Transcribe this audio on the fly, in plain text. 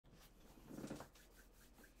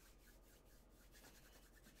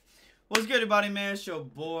What's good, everybody, man? It's your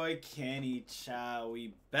boy Kenny Chao.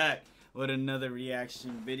 We back with another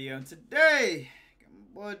reaction video. And today, got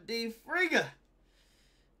my boy D Friga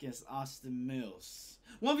against Austin Mills.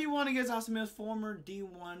 1v1 against Austin Mills, former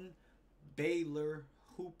D1 Baylor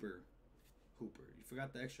Hooper. You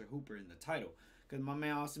forgot the extra Hooper in the title. Because my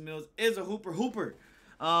man Austin Mills is a Hooper.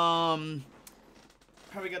 Probably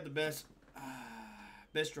got the best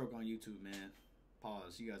stroke on YouTube, man.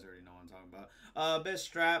 Pause. You guys already know what I'm talking about. Best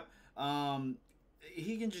strap.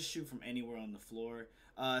 He can just shoot from anywhere on the floor.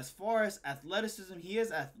 As far as athleticism, he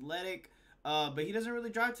is athletic, but he doesn't really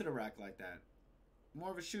drive to the rack like that. More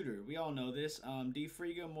of a shooter. We all know this. D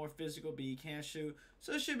Friga, more physical, but he can't shoot.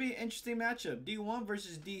 So it should be an interesting matchup. D1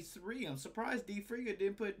 versus D3. I'm surprised D Friga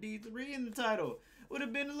didn't put D3 in the title. Would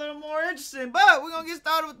have been a little more interesting. But we're going to get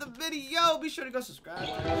started with the video. Be sure to go subscribe.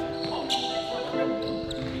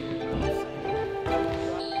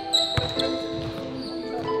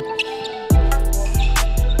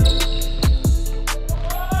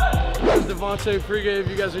 Friga. If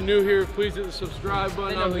you guys are new here, please hit the subscribe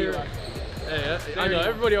button. I'm here. Hey, I know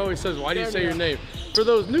everybody always says, why do you say your name? For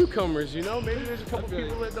those newcomers, you know, maybe there's a couple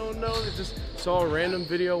people that don't know. They just saw a random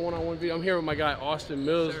video, one-on-one video. I'm here with my guy Austin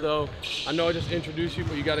Mills, though. I know I just introduced you,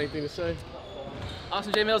 but you got anything to say?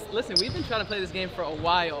 Austin J. Mills, listen, we've been trying to play this game for a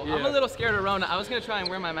while. Yeah. I'm a little scared of Rona. I was gonna try and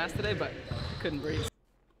wear my mask today, but couldn't breathe.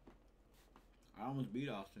 I almost beat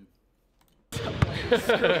Austin.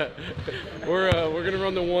 We're gonna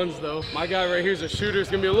run the ones though. My guy right here is a shooter. It's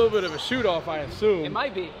gonna be a little bit of a shoot off, I assume. It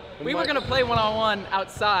might be. We were gonna play one-on-one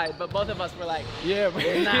outside, but both of us were like, yeah, but,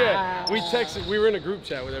 nah. Yeah. We texted. We were in a group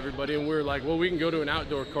chat with everybody, and we were like, well, we can go to an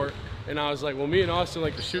outdoor court. And I was like, well, me and Austin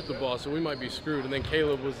like to shoot the ball, so we might be screwed. And then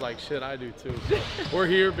Caleb was like, shit, I do too. We're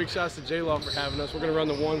here. Big shouts to J-Law for having us. We're gonna run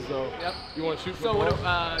the ones though. Yep. You want to shoot? So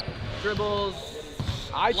what? Dribbles.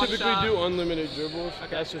 I typically do unlimited dribbles.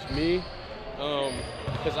 Okay. That's just me.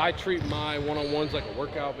 Because I treat my one-on-ones like a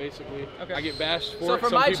workout, basically. Okay. I get bashed for it. So for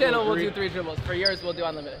my channel, we'll do 3 dribbles. For yours, we'll do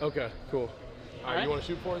unlimited. Okay, cool. All right, you want to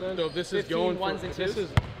shoot for it then? So if this is going for ones and twos? This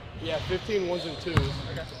is, yeah, 15 ones and twos.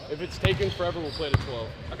 Okay. If it's taken forever, we'll play to 12.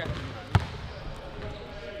 Okay.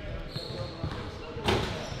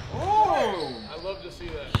 Oh! I love to see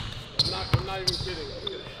that. I'm not even kidding.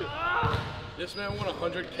 This man won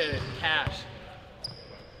 100K cash.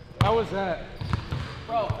 How was that?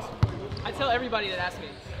 Bro, I tell everybody that asks me,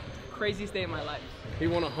 craziest day of my life. He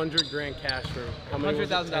won 100 grand cash for how many?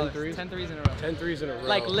 $100,000. 10 threes in a row. 10 threes in a row.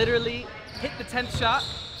 Like literally hit the 10th shot,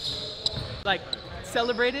 like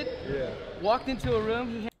celebrated, yeah. Walked into a room,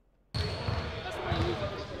 he had that's why you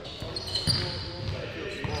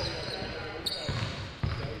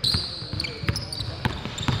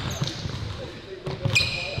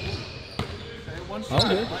okay, one shot.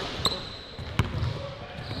 Okay.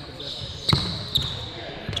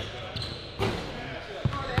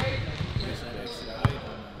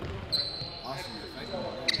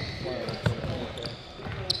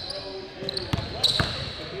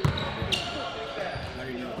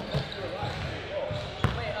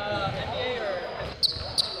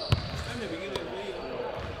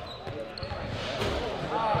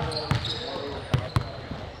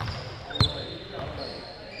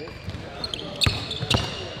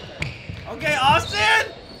 Okay,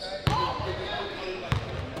 Austin!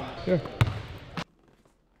 Yeah.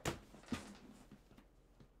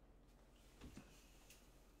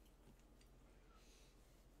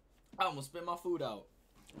 I almost spit my food out.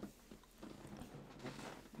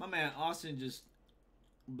 My man Austin just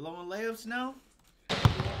blowing layups now.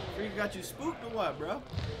 Freaking got you spooked or what, bro?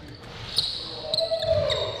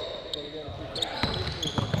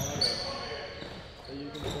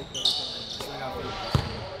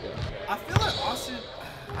 I feel like Austin,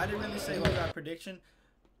 I didn't really say what our prediction.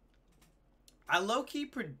 I low-key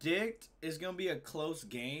predict it's going to be a close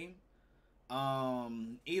game.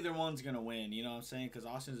 Either one's going to win, you know what I'm saying? Because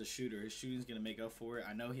Austin's a shooter. His shooting's going to make up for it.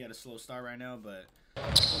 I know he had a slow start right now, but oh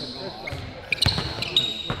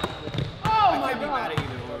my God. I can't be mad at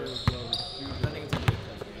either or. I think it's going to be a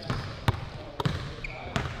close game.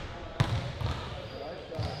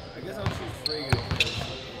 I guess I'll choose Friga.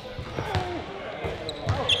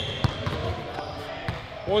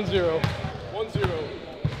 1-0. 1-0.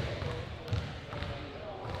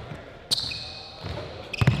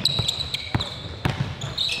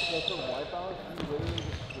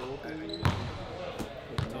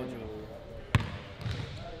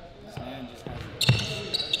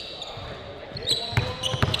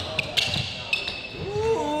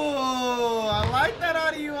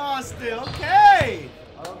 Austin, okay.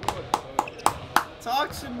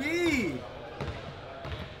 Talk to me.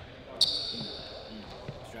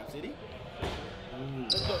 Strap City.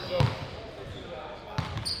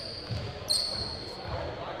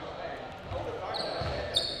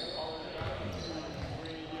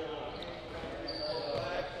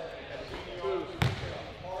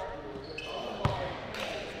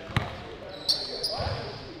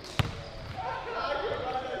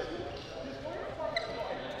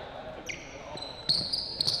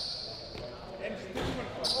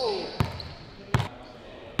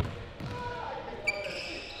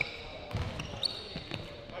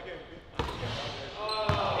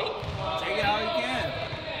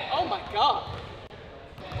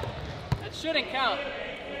 shouldn't count.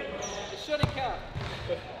 It shouldn't count.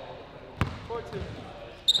 4-2.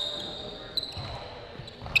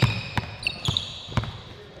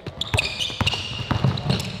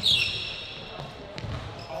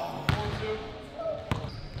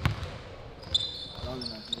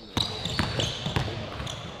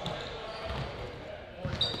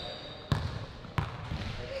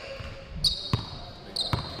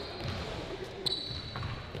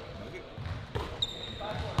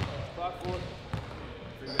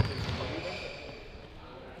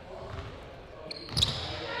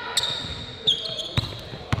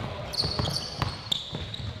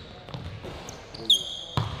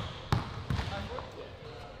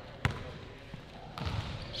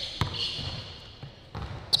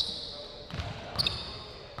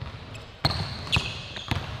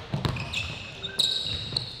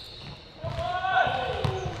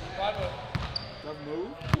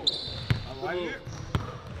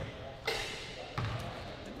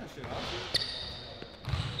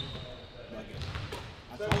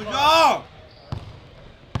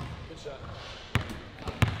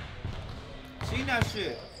 Seen that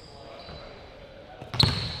shit.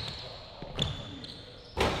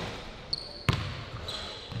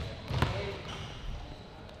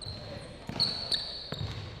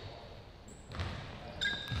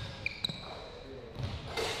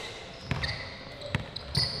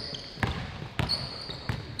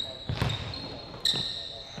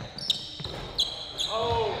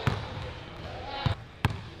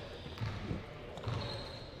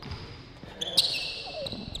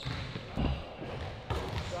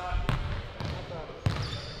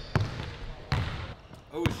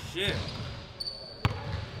 Oh shit.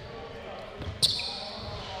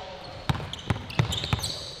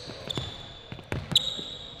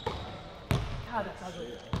 God, that's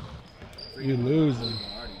ugly. You losing.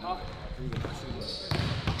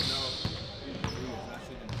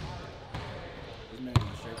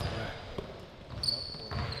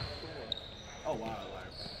 Oh wow.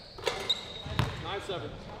 9-7.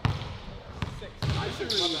 6. I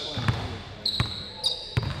should really play.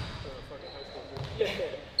 Yeah. I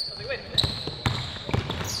was like, wait a minute.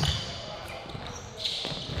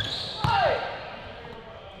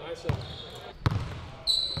 9-7.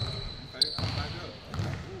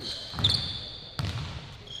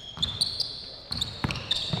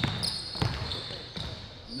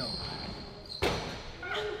 No.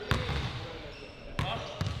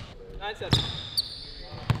 9-7.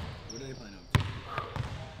 What are they playing up to?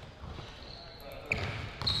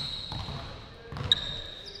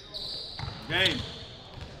 Game.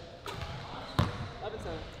 11-7.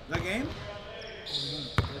 That game?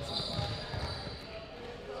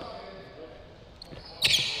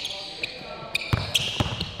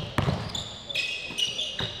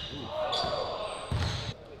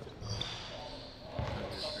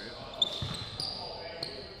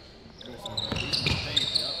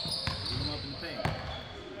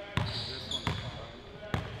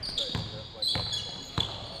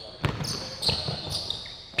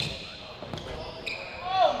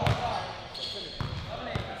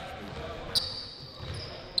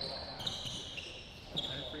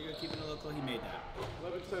 He made that.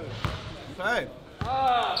 11-10. Okay.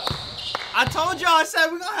 I told y'all, I said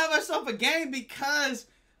we're going to have ourselves a game because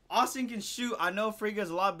Austin can shoot. I know Friga's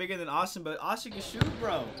a lot bigger than Austin, but Austin can shoot,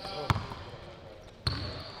 bro.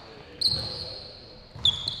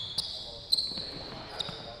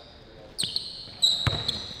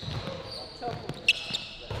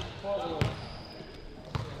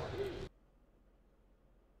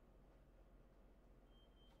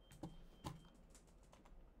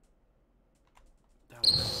 That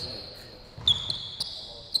was sick.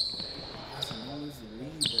 Austin, don't lose the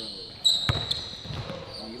lead, bro.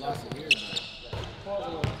 Oh, you lost it here,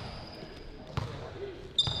 bro.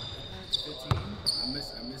 15? I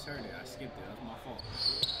misheard it. I skipped it. That's my fault.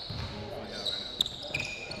 We'll find out right now.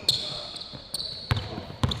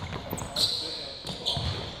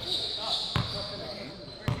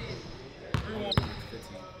 15. Oh, this is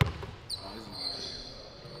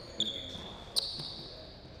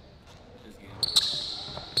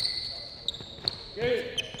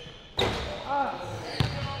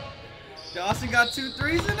Austin got 2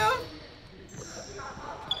 threes in him?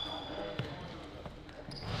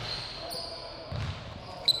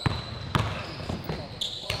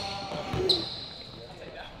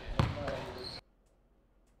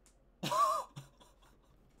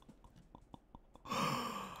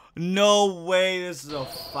 No way, this is a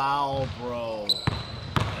foul, bro.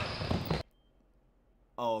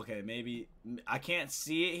 Oh, okay, maybe. I can't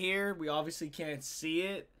see it here. We obviously can't see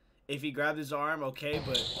it. If he grabbed his arm, okay,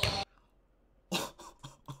 but...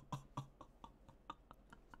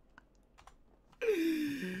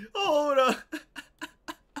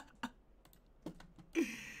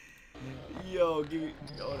 Oh, give me.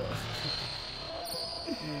 Hold on.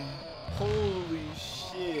 Holy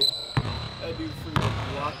shit. That dude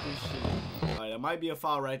freaking blocked this shit. Alright, that might be a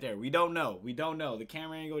foul right there. We don't know. We don't know. The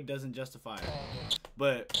camera angle doesn't justify it.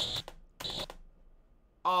 But.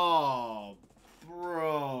 Oh,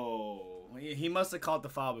 bro. He must have caught the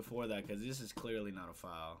foul before that because this is clearly not a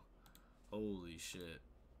foul. Holy shit.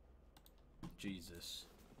 Jesus.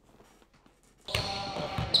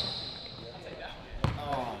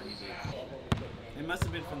 Oh, he did. It must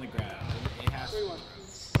have been from the grab. It has to be. It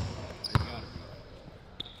gotta be.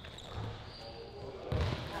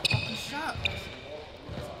 Fucking shot.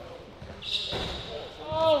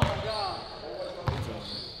 Oh my god. It's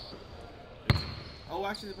over. Oh,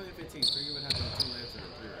 actually, they're playing 15. Frigga would have to have 2 layups or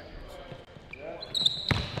 3 right here.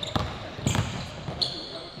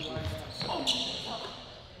 So.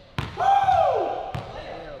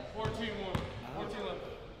 14-1. 14 left.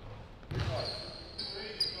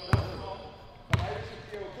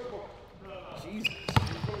 Jesus.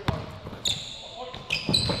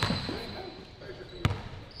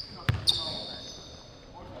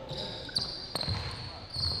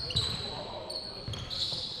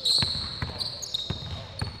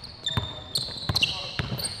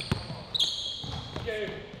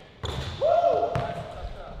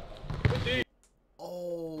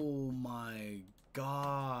 Oh my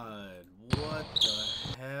god. What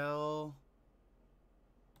the hell?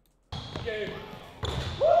 Game.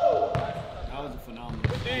 That was a phenomenal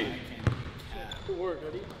play. I can't cap. Good work,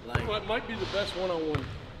 Eddie. Like, Well, it might be the best one-on-one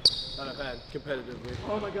that I've had competitively.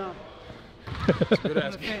 Oh my god. It's a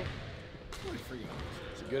good-ass game. free.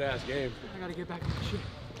 It's a good-ass game. I gotta get back to the shit.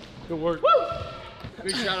 Good work.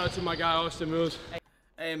 Big shout-out to my guy, Austin Mills.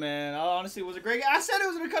 Hey man, honestly, it was a great game. I said it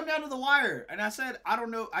was gonna come down to the wire, and I said I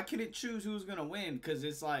don't know. I couldn't choose who was gonna win because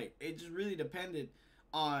it's like it just really depended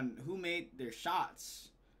on who made their shots.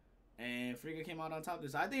 And Frigga came out on top of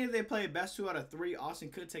this. I think if they played best 2 out of 3, Austin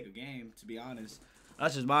could take a game. To be honest,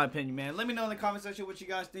 that's just my opinion, man. Let me know in the comment section what you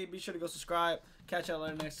guys think. Be sure to go subscribe. Catch y'all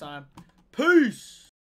later next time. Peace.